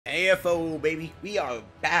AFO, baby, we are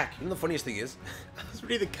back. You know the funniest thing is, I was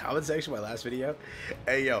reading the comment section of my last video.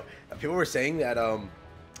 Hey, yo, people were saying that, what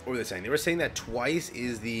were they saying? They were saying that Twice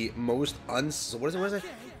is the most what is it?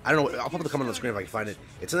 I don't know. I'll pop up the comment on the screen if I can find it.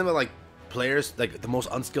 It's something about, like, players, like, the most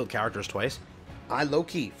unskilled characters Twice. I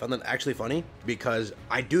low-key found that actually funny, because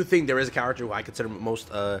I do think there is a character who I consider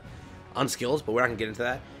most, unskilled, but we're not gonna get into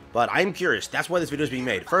that. But I am curious. That's why this video is being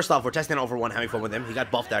made. First off, we're testing out over one, having fun with him. He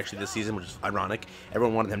got buffed actually this season, which is ironic.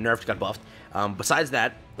 Everyone wanted him nerfed, he got buffed. Besides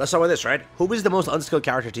that, let's start with this, right? Who is the most unskilled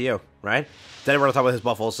character to you, right? Then we're gonna talk about his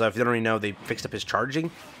buff also. If you don't already know, they fixed up his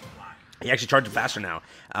charging. He actually charges faster now,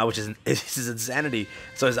 which is this is insanity.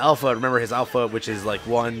 So his alpha, remember his alpha, which is like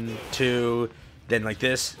 1, 2, then like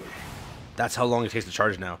this. That's how long it takes to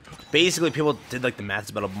charge now. Basically, people did like the math. It's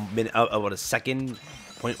about a minute, about a second,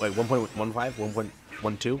 like 1.15,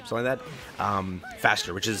 1.12, something like that,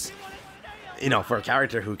 faster. Which is, you know, for a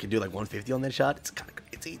character who can do like 150 on that shot, it's kind of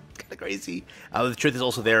crazy. The truth is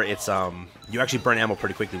also there. It's you actually burn ammo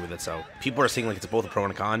pretty quickly with it. So people are saying like it's both a pro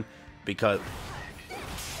and a con because.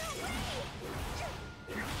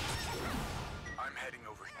 I'm heading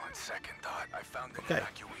over on second thought. I found an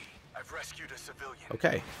evacuee. I've rescued a civilian.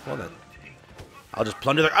 Okay, well then. I'll just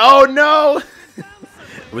plunder their. Oh no!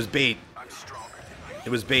 It was bait. It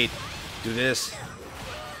was bait. Do this.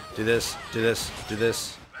 Do this. Do this. Do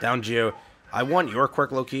this. Down Geo. I want your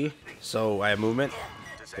quirk low key, so I have movement.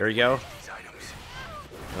 There we go.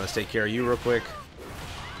 Now let's take care of you real quick.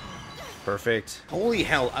 Perfect. Holy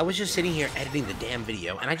hell, I was just sitting here editing the damn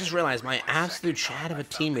video, and I just realized my absolute chat of a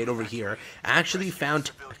teammate over here actually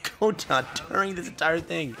found Kota during this entire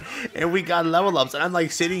thing. And we got level ups, and I'm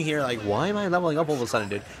like sitting here like, why am I leveling up all of a sudden,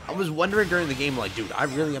 dude? I was wondering during the game, like, dude, I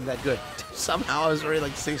really am that good. Somehow I was already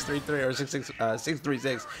like 633 or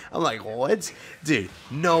 636. I'm like, what? Dude,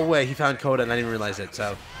 no way he found Kota, and I didn't realize it.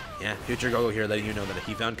 So, yeah, future Gogo here letting you know that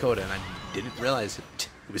he found Kota, and I didn't realize it.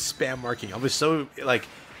 It was spam marking. I was so, like,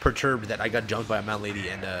 perturbed that I got jumped by a Mount Lady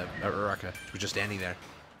and Uraka, who was just standing there.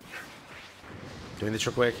 Doing this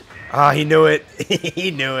real quick. Ah, he knew it. He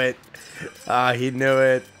knew it. Ah, he knew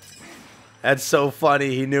it. That's so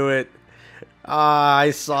funny. He knew it. Ah, I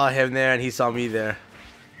saw him there and he saw me there.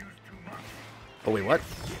 Oh, wait, what?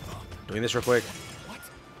 Doing this real quick.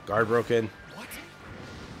 Guard broken.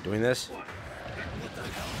 Doing this.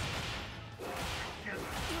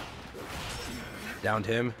 Downed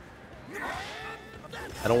him.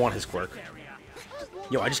 I don't want his quirk.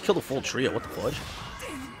 Yo, I just killed a full trio. What the fudge?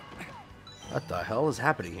 What the hell is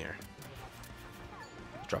happening here?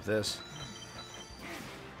 Drop this.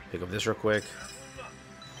 Pick up this real quick.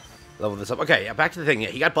 Level this up. Okay, yeah, back to the thing. Yeah,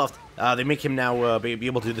 he got buffed. They make him now be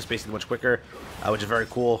able to do this basically much quicker, which is very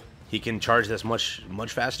cool. He can charge this much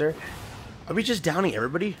faster. Are we just downing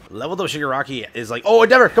everybody? Leveled up Shigaraki is like, oh,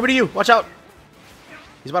 Endeavor, coming to you. Watch out.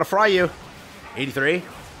 He's about to fry you. 83.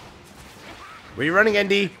 Were you running,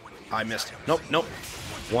 ND? Oh, I missed. Nope, nope.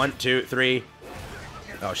 1, 2, 3.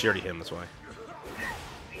 Oh, she already hit him, that's why.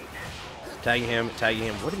 Tagging him, tagging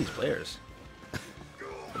him. What are these players?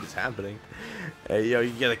 What is happening? Hey, yo,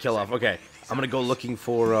 you get a kill off. Okay, I'm gonna go looking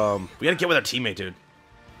for, we gotta get with our teammate, dude.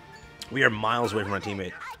 We are miles away from our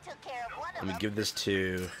teammate. Let me give this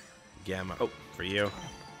to Gamma. Oh, for you.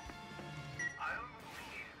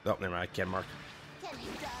 Oh, never mind, I can't mark.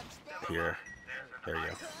 Here. There you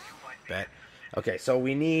go. Bet. Okay, so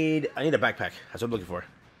I need a backpack. That's what I'm looking for.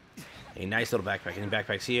 A nice little backpack. Any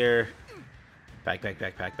backpacks here?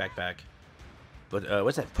 Backpack. But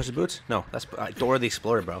what's that? Puss in Boots? No, that's Dora the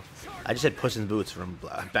Explorer, bro. I just said Puss in Boots from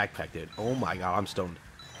backpack, dude. Oh my god, I'm stoned.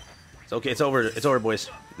 It's okay. It's over. It's over, boys.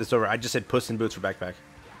 It's over. I just said Puss in Boots for backpack.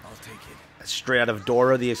 I'll take it. That's straight out of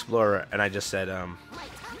Dora the Explorer, and I just said that.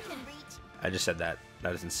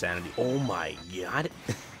 That is insanity. Oh my god.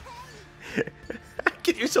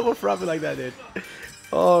 Get yourself a profit like that, dude.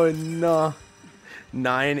 Oh no.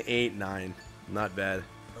 989. Not bad.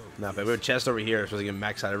 Not bad. We have a chest over here, so we can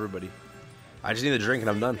max out everybody. I just need a drink and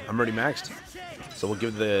I'm done. I'm already maxed. So we'll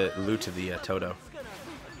give the loot to the Toto.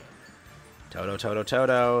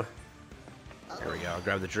 Toto. There we go. I'll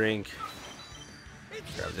grab the drink.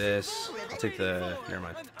 Grab this. I'll take the. Never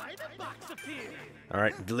mind.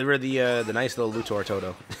 Alright, deliver the nice little loot to our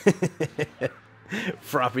Toto.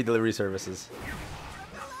 Froppy delivery services.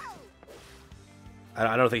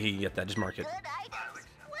 I don't think he can get that. Just mark it.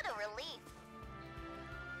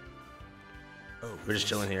 We're just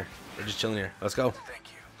chilling here. Let's go.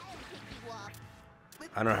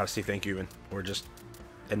 I don't know how to say thank you even. We're just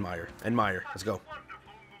admire. Let's go.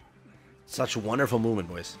 Such wonderful movement,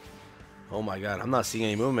 boys. Oh my god, I'm not seeing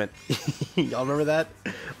any movement. Y'all remember that?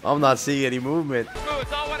 I'm not seeing any movement.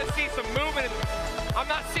 I want to see some movement. I'm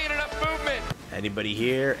not seeing enough movement. Anybody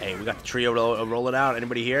here? Hey, we got the trio rolling out.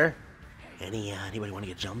 Anybody here? Anybody want to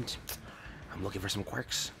get jumped? I'm looking for some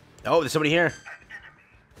quirks. Oh, there's somebody here.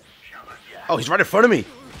 Oh, he's right in front of me.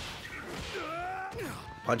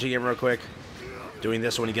 Punching him real quick. Doing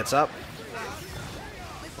this when he gets up.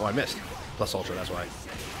 Oh, I missed. Plus ultra, that's why.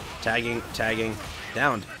 Tagging,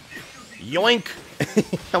 downed. Yoink!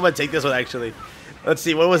 I'm gonna take this one actually. Let's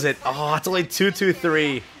see, what was it? Oh, it's only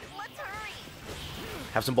 2-2-3.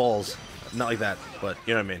 Have some balls. Not like that, but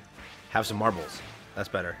you know what I mean. Have some marbles. That's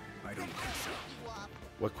better.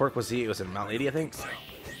 What quirk was he? It was a Mount Lady, I think?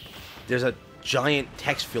 There's a giant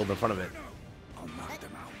text field in front of it.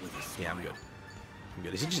 Yeah, I'm good. I'm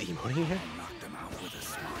good. Is he just emoting here?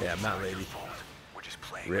 Yeah, Mount Lady.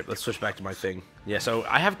 Rip, let's switch back to my thing. Yeah, so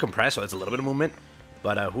I have compressed, so it's a little bit of movement.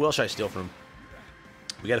 But who else should I steal from?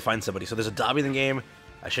 We gotta find somebody. So there's a Dobby in the game.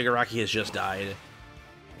 Shigaraki has just died.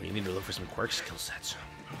 We need to look for some quirk skill sets.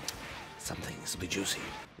 Something. This will be juicy.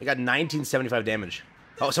 We got 1975 damage.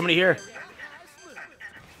 Oh, somebody here.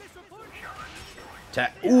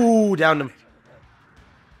 Ooh, downed him.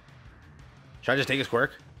 Should I just take his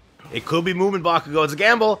quirk? It could be Movement Bakugo. It's a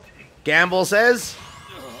gamble. Gamble says...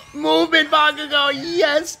 Movement Bakugo!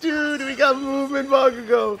 Yes, dude! We got Movement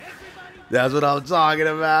Bakugo! That's what I'm talking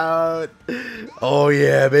about! Oh,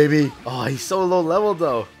 yeah, baby! Oh, he's so low level,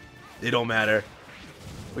 though. It don't matter.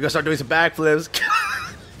 We're gonna start doing some backflips.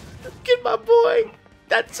 Get my boy!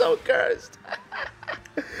 That's so cursed!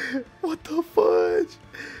 What the fudge?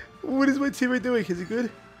 What is my teammate doing? Is he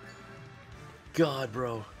good? God,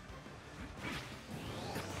 bro.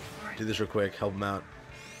 Do this real quick. Help him out.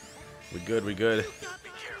 We good, we good.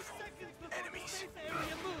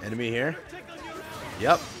 Enemy here?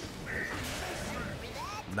 Yep.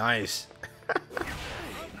 Nice.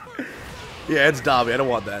 Yeah, it's Dobby. I don't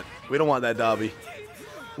want that. We don't want that Dobby.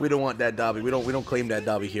 We don't want that Dobby. We don't claim that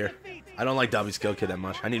Dobby here. I don't like Dobby's skill kit that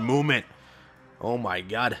much. I need movement. Oh my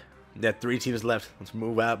god. There are 3 teams left. Let's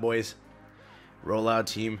move out, boys. Roll out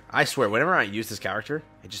team. I swear, whenever I use this character,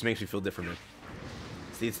 it just makes me feel differently.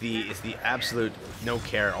 It's the absolute no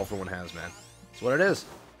care All For One has, man. It's what it is.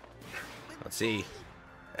 Let's see.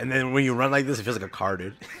 And then when you run like this, it feels like a car,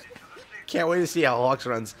 dude. Can't wait to see how Hawks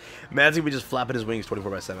runs. Man's gonna be just flapping his wings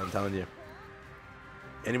 24/7, I'm telling you.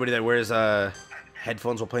 Anybody that wears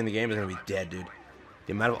headphones while playing the game is gonna be dead, dude.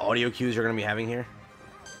 The amount of audio cues you're gonna be having here.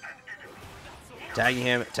 Tagging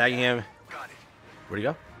him, tagging him. Where'd he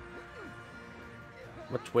go?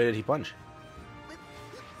 Which way did he punch?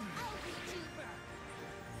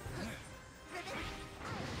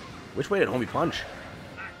 Which way did homie punch?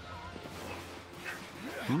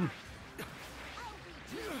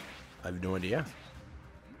 I have no idea.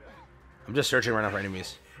 I'm just searching right now for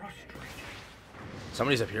enemies.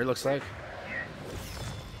 Somebody's up here, looks like.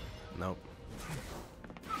 Nope.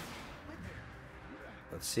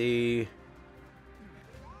 Let's see.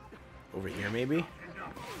 Over here, maybe?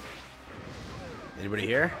 Anybody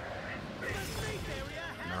here?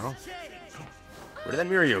 No? Where did that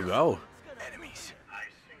Mirio go?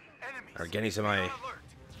 Alright, getting some of my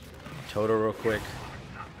Toto real quick.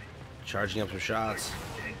 Charging up some shots.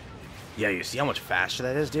 Yeah, you see how much faster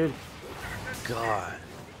that is, dude? God.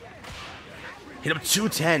 Hit him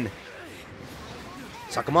 210.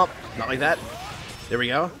 Suck him up. Not like that. There we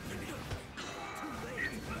go.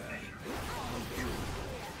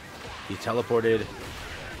 He teleported.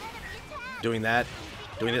 Doing that.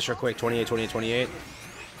 Doing this real quick. 28, 28, 28.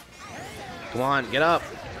 Come on, get up.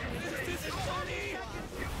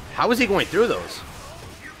 How is he going through those?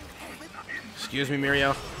 Excuse me,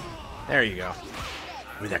 Mirio. There you go.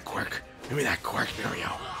 Give me that quirk. Give me that quirk,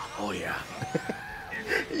 Mirio. Oh, yeah.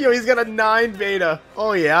 Yo, he's got a 9 beta.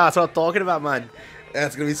 Oh, yeah. That's what I'm talking about, man.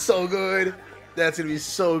 That's going to be so good. That's going to be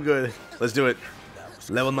so good. Let's do it.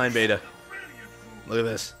 Level 9 beta. Look at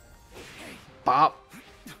this. Pop.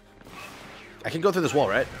 I can go through this wall,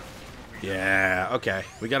 right? Yeah, okay.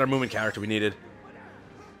 We got our movement character we needed.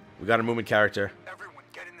 We got our movement character.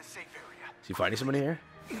 Is he fighting somebody here?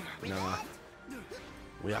 No.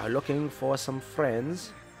 We are looking for some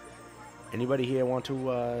friends. Anybody here want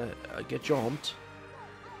to get jumped?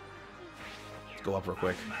 Let's go up real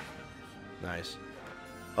quick. Nice.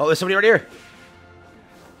 Oh, there's somebody right here.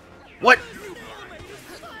 What?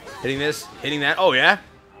 Hitting this, hitting that. Oh, yeah?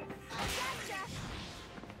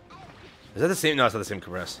 Is that the same? No, it's not the same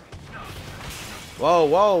compress. Whoa,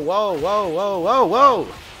 whoa, whoa, whoa, whoa, whoa, whoa.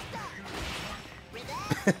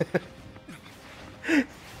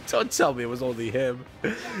 Don't tell me it was only him.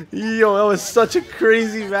 Yo, that was such a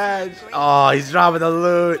crazy match. Oh, he's dropping the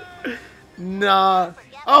loot. Nah.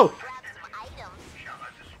 Oh!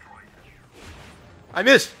 I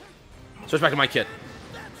missed. Switch back to my kit.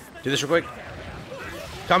 Do this real quick.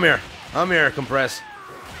 Come here. Come here, compress.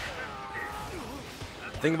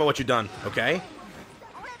 Think about what you've done, okay?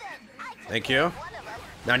 Thank you.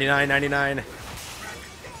 99, 99.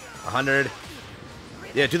 100.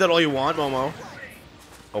 Yeah, do that all you want, Momo.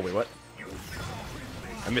 Oh, wait, what?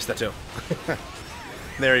 I missed that too.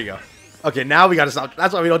 There you go. Okay, now we gotta stop.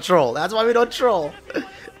 That's why we don't troll. That's why we don't troll.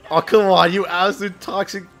 Oh, come on, you absolute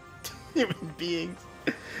toxic human beings.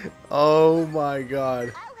 Oh my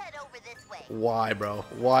god. Why, bro?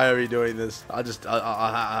 Why are we doing this? I'll just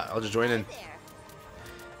join in.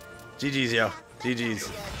 GG's, yo. GG's.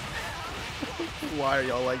 Why are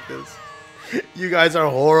y'all like this? You guys are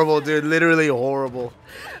horrible, dude. Literally horrible.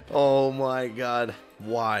 Oh my god.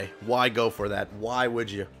 Why? Why go for that? Why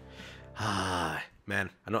would you? Ah, man.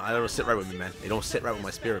 I don't sit right with me, man. They don't sit right with my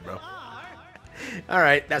spirit, bro. All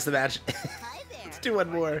right, that's the match. Let's do one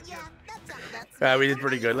more. Alright, we did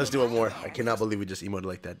pretty good. Let's do one more. I cannot believe we just emoted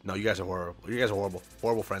like that. No, you guys are horrible. You guys are horrible.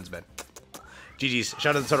 Horrible friends, man. GG's.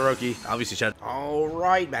 Shout out to Todoroki. Obviously, shout out.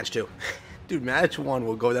 Alright, match 2. Dude, match 1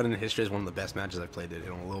 will go down in history as one of the best matches I've played in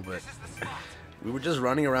a little bit. We were just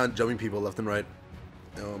running around jumping people left and right.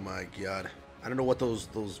 Oh my god. I don't know what those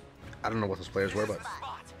players were, but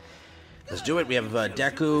let's do it. We have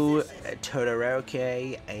Deku,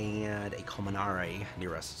 Todoroki, and a Kaminari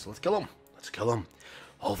near us. So let's kill him. Let's kill him.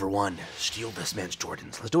 All for one. Steal this man's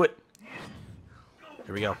Jordans. Let's do it.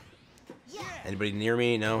 Here we go. Anybody near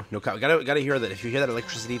me? No. No. Gotta hear that. If you hear that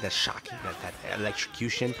electricity, that shocking, that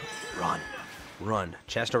electrocution, run. Run.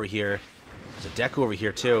 Chest over here. There's a Deku over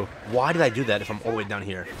here too. Why did I do that if I'm all the way down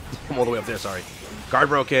here? I'm all the way up there, sorry. Guard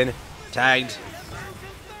broken. Tagged.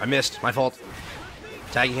 I missed. My fault.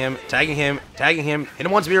 Tagging him. Tagging him. Tagging him. Hit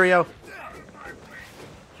him once, Mirio.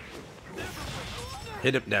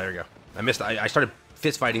 Hit him. There we go. I missed. I started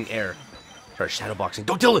fist fighting air. Started shadow boxing.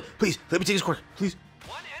 Don't kill it. Please. Let me take his quirk. Please.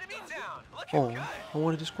 One enemy down. Look Oh, I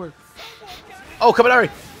wanted his quirk. Oh, Kaminari.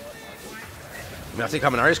 I mean, I'll take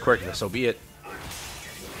Kaminari's quirk. So be it.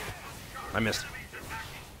 I missed.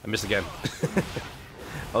 I missed again.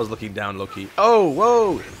 I was looking down low-key. Oh,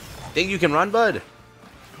 whoa. Think you can run, bud?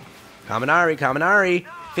 Kaminari, Kaminari.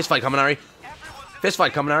 Fist fight, Kaminari. Fist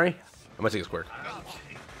fight, Kaminari. I'm gonna take his quirk.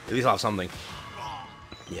 At least I'll have something.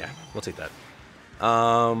 Yeah, we'll take that.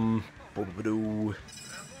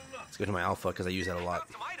 Let's go to my alpha because I use that a lot.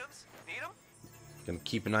 Gonna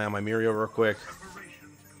keep an eye on my Mirio real quick.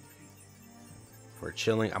 We're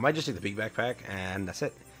chilling. I might just take the big backpack and that's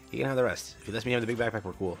it. He can have the rest. If he lets me have the big backpack,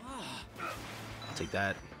 we're cool. I'll take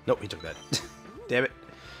that. Nope, he took that. Damn it.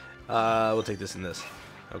 We'll take this and this.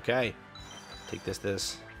 Okay. Take this,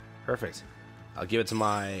 this. Perfect. I'll give it to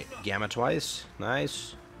my Gamma twice.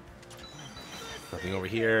 Nice. Nothing over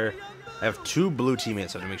here. I have 2 blue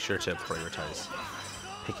teammates, so I have to make sure to prioritize.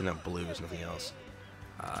 Picking up blue is nothing else.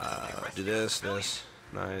 Do this, this.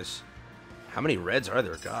 Nice. How many reds are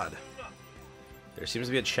there? God. There seems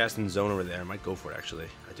to be a chest and zone over there. I might go for it, actually.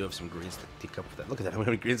 I do have some greens to take up with that. Look at that, how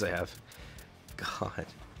many greens I have. God.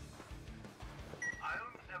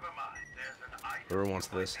 Whoever wants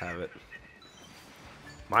this, have it.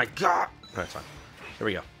 My God! Alright, fine. Here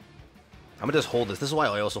we go. I'm gonna just hold this. This is why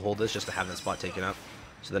I also hold this, just to have that spot taken up.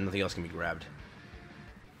 So that nothing else can be grabbed.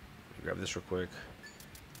 Grab this real quick.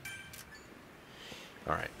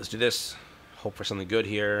 Alright, let's do this. Hope for something good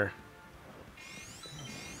here.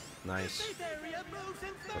 Nice.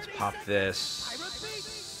 Let's pop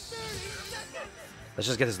this. Let's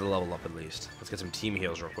just get this level up at least. Let's get some team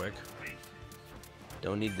heals real quick.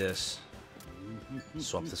 Don't need this.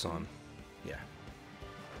 Swap this on. Yeah.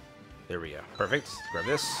 There we go. Perfect. Grab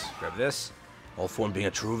this. Grab this. All for him being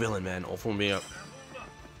a true villain, man. All for him being a...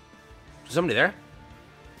 Is somebody there?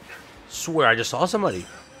 Swear I just saw somebody.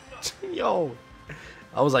 Yo.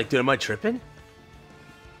 I was like, dude, am I tripping?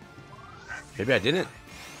 Maybe I didn't.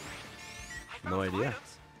 No idea.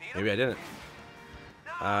 Maybe I didn't.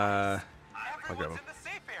 I'll grab him.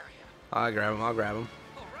 I'll grab him. I'll grab him.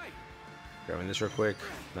 Grabbing this real quick.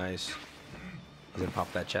 Nice. He's gonna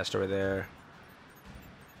pop that chest over there.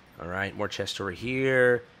 Alright, more chest over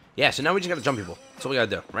here. Yeah, so now we just gotta jump people. That's what we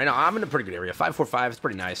gotta do. Right now, I'm in a pretty good area. 545, it's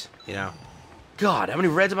pretty nice, you know. God, how many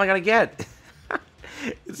reds am I gonna get?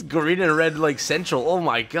 It's green and red, like, central. Oh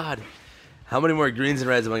my god. How many more greens and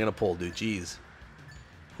reds am I gonna pull, dude? Jeez.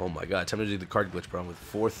 Oh my god, time to do the card glitch, bro, with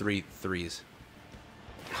 4-3-3s.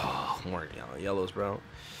 Oh, more yellows, bro.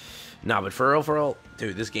 Nah, but for real,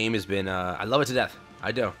 dude, this game has been, I love it to death.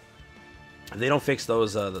 I do. If they don't fix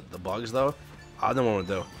those, the bugs, though, I don't know what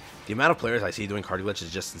to do. The amount of players I see doing card glitch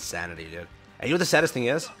is just insanity, dude. And you know what the saddest thing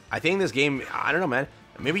is? I think this game, I don't know, man.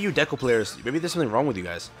 Maybe you Deku players, maybe there's something wrong with you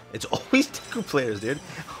guys. It's always Deku players, dude.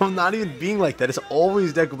 I'm not even being like that. It's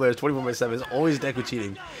always Deku players, 24/7. It's always Deku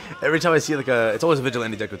cheating. Every time I see like it's always a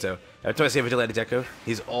Vigilante Deku too. Every time I see a Vigilante Deku,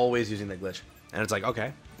 he's always using that glitch. And it's like,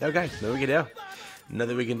 okay, nothing we can do.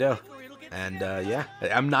 Nothing we can do. And yeah,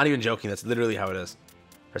 I'm not even joking. That's literally how it is.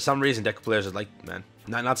 For some reason, Deku players are like, man,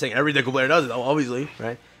 not saying every Deku player does it, obviously,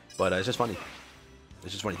 right? But it's just funny.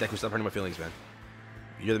 It's just funny. Deku, stop hurting my feelings, man.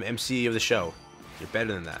 You're the MC of the show. You're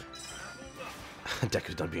better than that.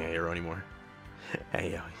 Deku's done being a hero anymore.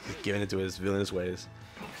 Hey, yo, he's giving it to his villainous ways.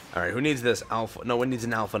 Alright, who needs this? Alpha. No one needs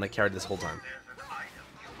an alpha, and I carried this whole time.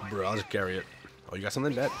 Bro, I'll just carry it. Oh, you got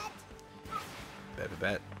something? Bet.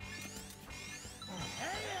 Bet.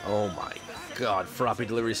 Oh my god, floppy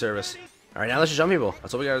delivery service. Alright, now let's just jump people.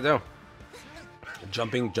 That's what we gotta do.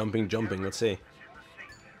 Jumping. Let's see.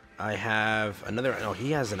 I have another. No,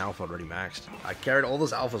 he has an alpha already maxed. I carried all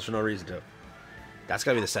those alphas for no reason to. That's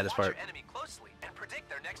gotta be the saddest part.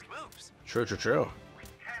 True.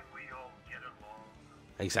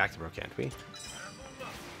 Exactly, bro. Can't we?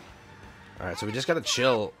 Alright, so we just gotta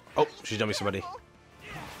chill. Oh, she's dumping somebody.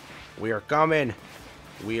 We are coming.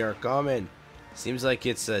 Seems like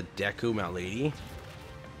it's a Deku Mount Lady.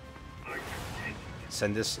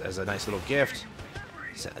 Send this as a nice little gift.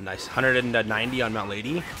 Send a nice 190 on Mount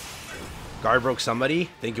Lady. Guard broke somebody.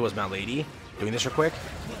 Think it was Mount Lady. Doing this real quick.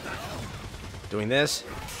 Doing this.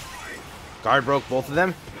 Guard broke both of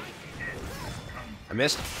them. I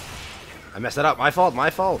missed. I messed that up. My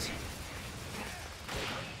fault.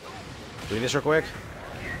 Doing this real quick.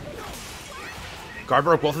 Guard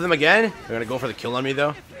broke both of them again. They're gonna go for the kill on me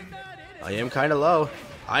though. I am kind of low.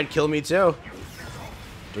 I'd kill me too.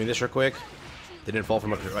 Doing this real quick. They didn't fall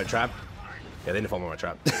from my trap. Yeah, they didn't fall from my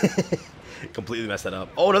trap. Completely messed that up.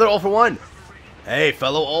 Oh, another all for one. Hey,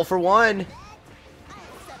 fellow all for one.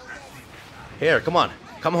 Here, come on.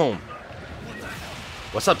 Come home.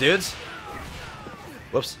 What's up, dudes?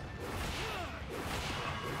 Whoops.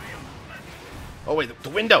 Oh, wait, the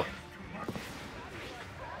window.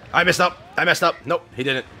 I messed up. Nope, he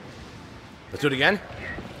didn't. Let's do it again.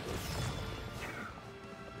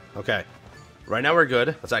 Okay. Right now we're good.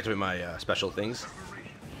 Let's activate my special things.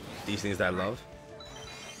 These things that I love.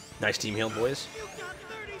 Nice team heal, boys.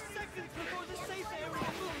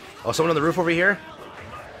 Oh, someone on the roof over here?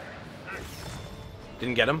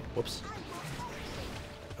 Didn't get him. Whoops.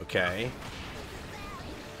 Okay.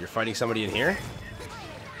 You're fighting somebody in here?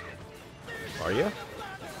 Are you?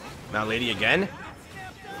 Mount Lady again?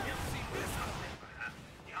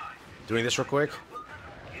 Doing this real quick.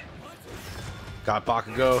 Got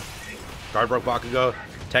Bakugo. Guard broke Bakugo.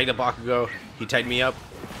 Tagged up Bakugo. He tagged me up.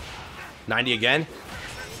 90 again.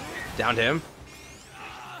 Downed him.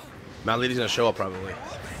 Mount Lady's gonna show up probably.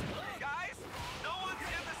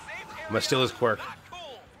 I'm gonna steal his quirk.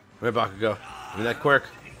 Where Bakugo? Give me that quirk.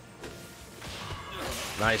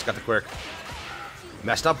 Nice, got the quirk.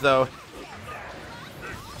 Messed up though.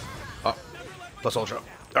 Oh, plus ultra.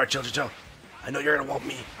 Alright, chill. I know you're gonna want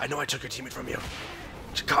me. I know I took your teammate from you.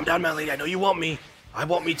 Just calm down, Mount Lady. I know you want me. I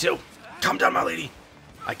want me too. Calm down, Mount Lady.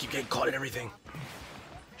 I keep getting caught in everything.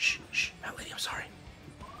 Shh, Mount Lady, I'm sorry.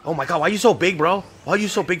 Oh my god, why are you so big, bro? Why are you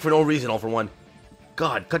so big for no reason, all for one?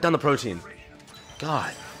 God, cut down the protein.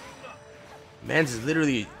 God. Man's is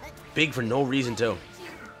literally big for no reason, too.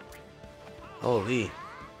 Holy.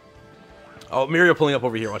 Oh, Mirio pulling up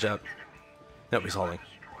over here, watch out. Nope, he's hauling.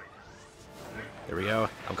 There we go.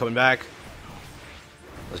 I'm coming back.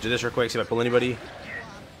 Let's do this real quick, see if I pull anybody.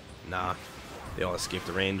 Nah. They all escaped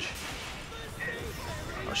the range.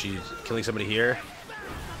 Oh, she's killing somebody here.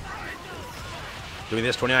 Doing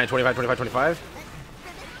this, 29, 25, 25, 25.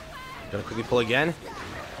 Gonna quickly pull again.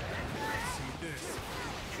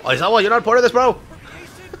 Oh, Aizawa, you're not part of this, bro!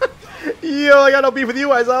 Yo, I got no beef with you,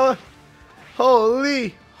 Aizawa.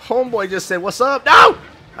 Holy. Homeboy just said, what's up? No!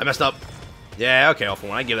 I messed up. Yeah, okay, all for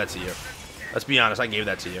one. I gave that to you. Let's be honest, I gave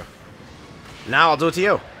that to you. Now I'll do it to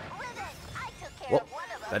you. Well,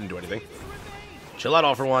 that didn't do anything. Chill out,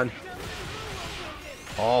 all for one.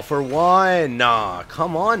 All for one. Nah,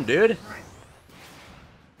 come on, dude.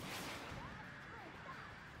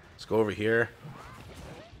 Let's go over here.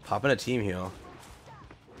 Pop in a team heal.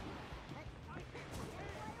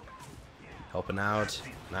 Helping out.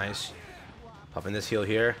 Nice. Pop in this heal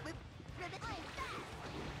here.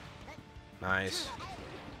 Nice.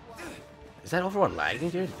 Is that all for one lagging,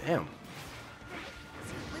 dude? Damn.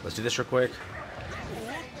 Let's do this real quick.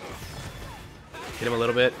 Hit him a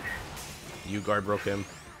little bit. You guard broke him.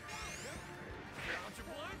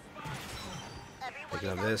 Taking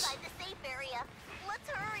on this.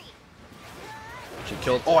 She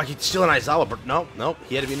killed. Oh, I could steal an Aizawa, but no,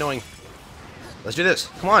 he had to be annoying. Let's do this.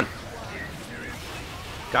 Come on.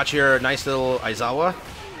 Got your nice little Aizawa.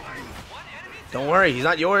 Don't worry, he's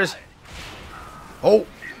not yours. Oh.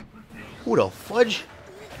 Who the fudge?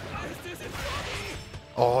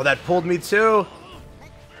 Oh, that pulled me too.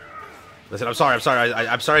 Listen, I'm sorry. I'm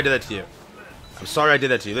sorry I did that to you. I'm sorry I did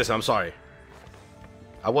that to you. Listen, I'm sorry.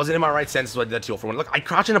 I wasn't in my right senses when I did that to you for one. Look, I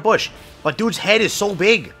crouched in a bush. But dude's head is so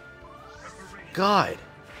big. God.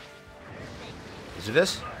 Let's do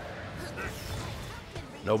this.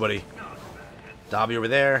 Nobody. Dobby over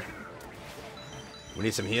there. We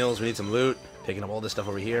need some heals. We need some loot. Picking up all this stuff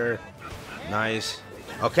over here. Nice.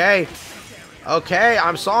 Okay. Okay,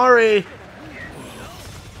 I'm sorry.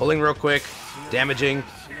 Pulling real quick. Damaging.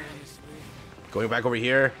 Going back over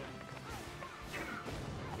here.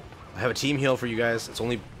 I have a team heal for you guys. It's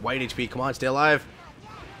only white HP. Come on, stay alive.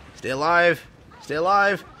 Stay alive. Stay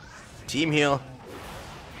alive. Team heal.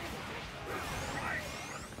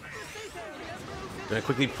 Gonna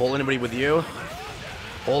quickly pull anybody with you.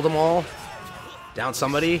 Hold them all. Down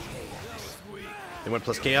somebody. They went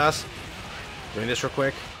plus chaos. Doing this real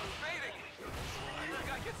quick.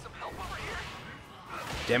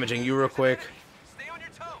 Damaging you real quick.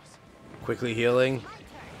 Quickly healing.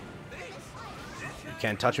 You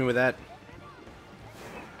can't touch me with that.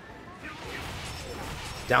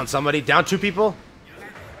 Down somebody. Down 2 people.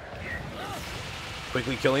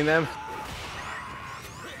 Quickly killing them.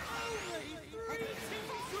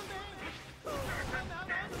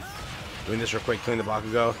 Doing this real quick. Killing the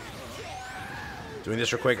Bakugo. Doing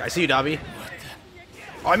this real quick. I see you, Dobby.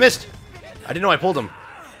 Oh, I missed. I didn't know I pulled him.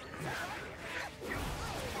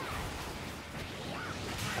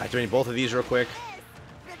 Activating both of these real quick.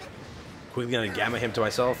 Quickly gonna gamma him to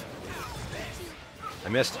myself. I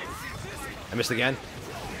missed. I missed again.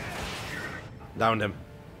 Downed him.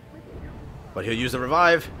 But he'll use the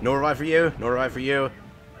revive. No revive for you. No revive for you.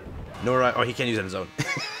 No revive. Oh, he can't use it in his own.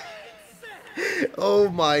 Oh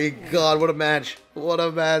my god, what a match. What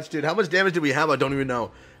a match, dude. How much damage did we have? I don't even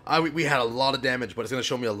know. We had a lot of damage, but it's going to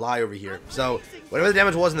show me a lie over here. So, whatever the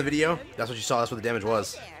damage was in the video, that's what you saw. That's what the damage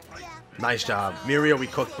was. Nice job. Mirio, we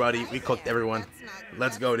cooked, buddy. We cooked everyone.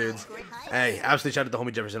 Let's go, dudes. Hey, absolutely shout out to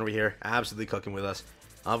homie Jefferson over here. Absolutely cooking with us.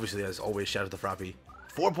 Obviously, as always, shout out to Frappy.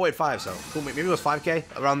 4.5, so cool. Maybe it was 5K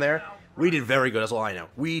around there. We did very good. That's all I know.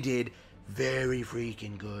 We did very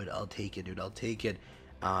freaking good. I'll take it, dude. I'll take it.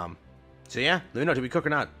 So yeah, let me know. Did we cook or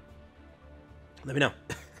not? Let me know.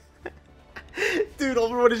 Dude,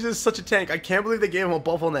 Overwood is just such a tank. I can't believe they gave him a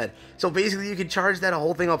buff on that. So basically, you can charge that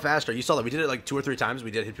whole thing up faster. You saw that. We did it like 2 or 3 times.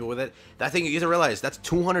 We did hit people with it. That thing, you have to realize, that's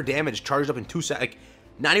 200 damage charged up in 2 seconds. Like,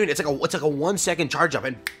 not even, it's like a 1 second charge up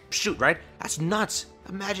and shoot, right? That's nuts.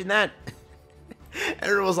 Imagine that.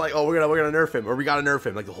 Everyone was like, oh, we're gonna nerf him, or we gotta nerf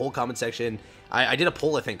him. Like the whole comment section. I did a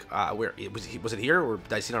poll, I think. Where was it here, or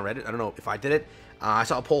did I see it on Reddit? I don't know if I did it. I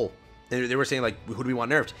saw a poll. They were saying, like, who do we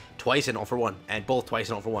want nerfed? Twice and all for one. And both Twice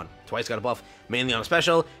and all for one. Twice got a buff mainly on a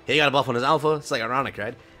special. He got a buff on his alpha. It's, like, ironic,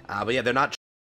 right? But, yeah, they're not